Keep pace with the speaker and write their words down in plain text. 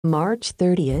March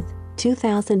 30th,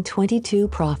 2022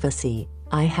 Prophecy.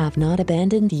 I have not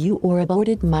abandoned you or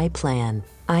aborted my plan.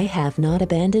 I have not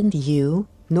abandoned you,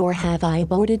 nor have I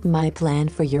aborted my plan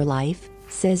for your life,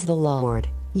 says the Lord.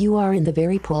 You are in the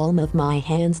very palm of my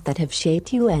hands that have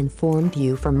shaped you and formed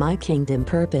you for my kingdom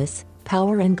purpose,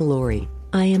 power and glory.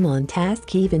 I am on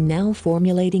task even now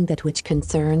formulating that which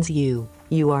concerns you.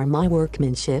 You are my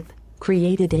workmanship,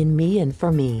 created in me and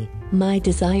for me. My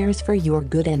desires for your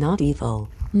good and not evil.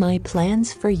 My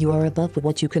plans for you are above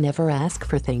what you can ever ask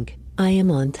for think. I am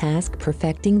on task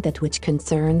perfecting that which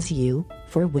concerns you,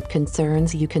 for what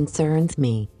concerns you concerns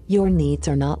me. Your needs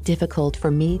are not difficult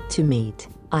for me to meet.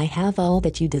 I have all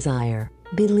that you desire.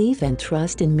 Believe and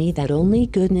trust in me that only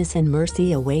goodness and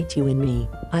mercy await you in me.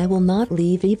 I will not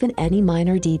leave even any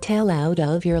minor detail out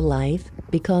of your life,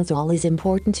 because all is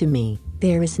important to me.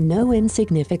 There is no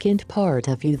insignificant part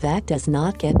of you that does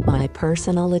not get my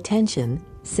personal attention,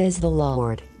 says the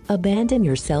Lord. Abandon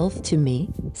yourself to me,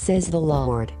 says the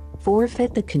Lord.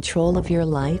 Forfeit the control of your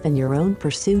life and your own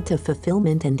pursuit of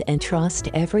fulfillment and entrust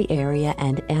every area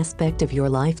and aspect of your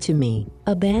life to me.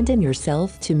 Abandon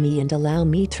yourself to me and allow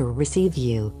me to receive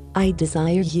you. I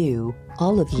desire you,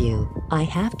 all of you. I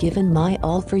have given my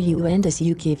all for you, and as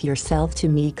you give yourself to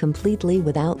me completely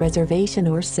without reservation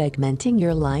or segmenting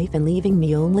your life and leaving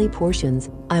me only portions,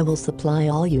 I will supply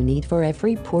all you need for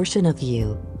every portion of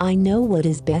you. I know what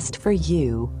is best for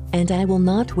you, and I will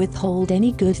not withhold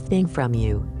any good thing from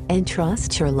you.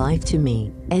 Entrust your life to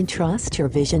me. Entrust your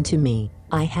vision to me.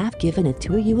 I have given it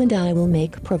to you, and I will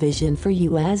make provision for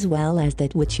you as well as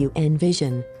that which you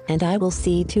envision, and I will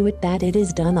see to it that it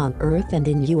is done on earth and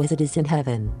in you as it is in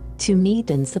heaven, to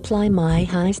meet and supply my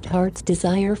highest heart's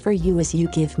desire for you as you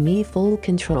give me full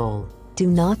control. Do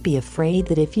not be afraid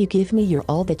that if you give me your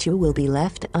all that you will be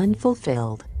left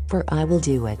unfulfilled, for I will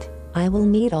do it. I will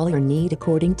meet all your need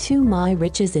according to my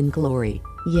riches in glory.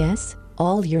 Yes,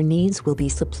 all your needs will be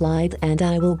supplied, and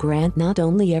I will grant not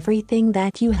only everything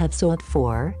that you have sought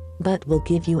for, but will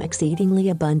give you exceedingly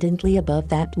abundantly above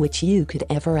that which you could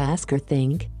ever ask or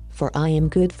think, for I am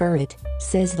good for it,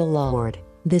 says the Lord.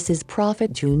 This is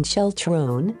Prophet June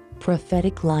Sheltrown,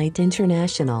 Prophetic Light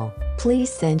International.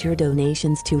 Please send your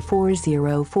donations to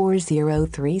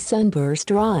 40403 Sunburst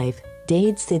Drive,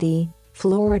 Dade City,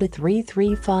 Florida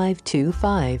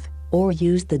 33525, or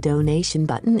use the donation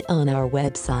button on our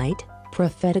website,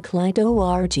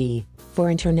 propheticlight.org. For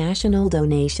international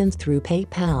donations through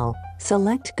PayPal,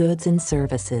 select goods and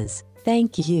services.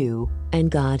 Thank you, and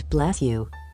God bless you.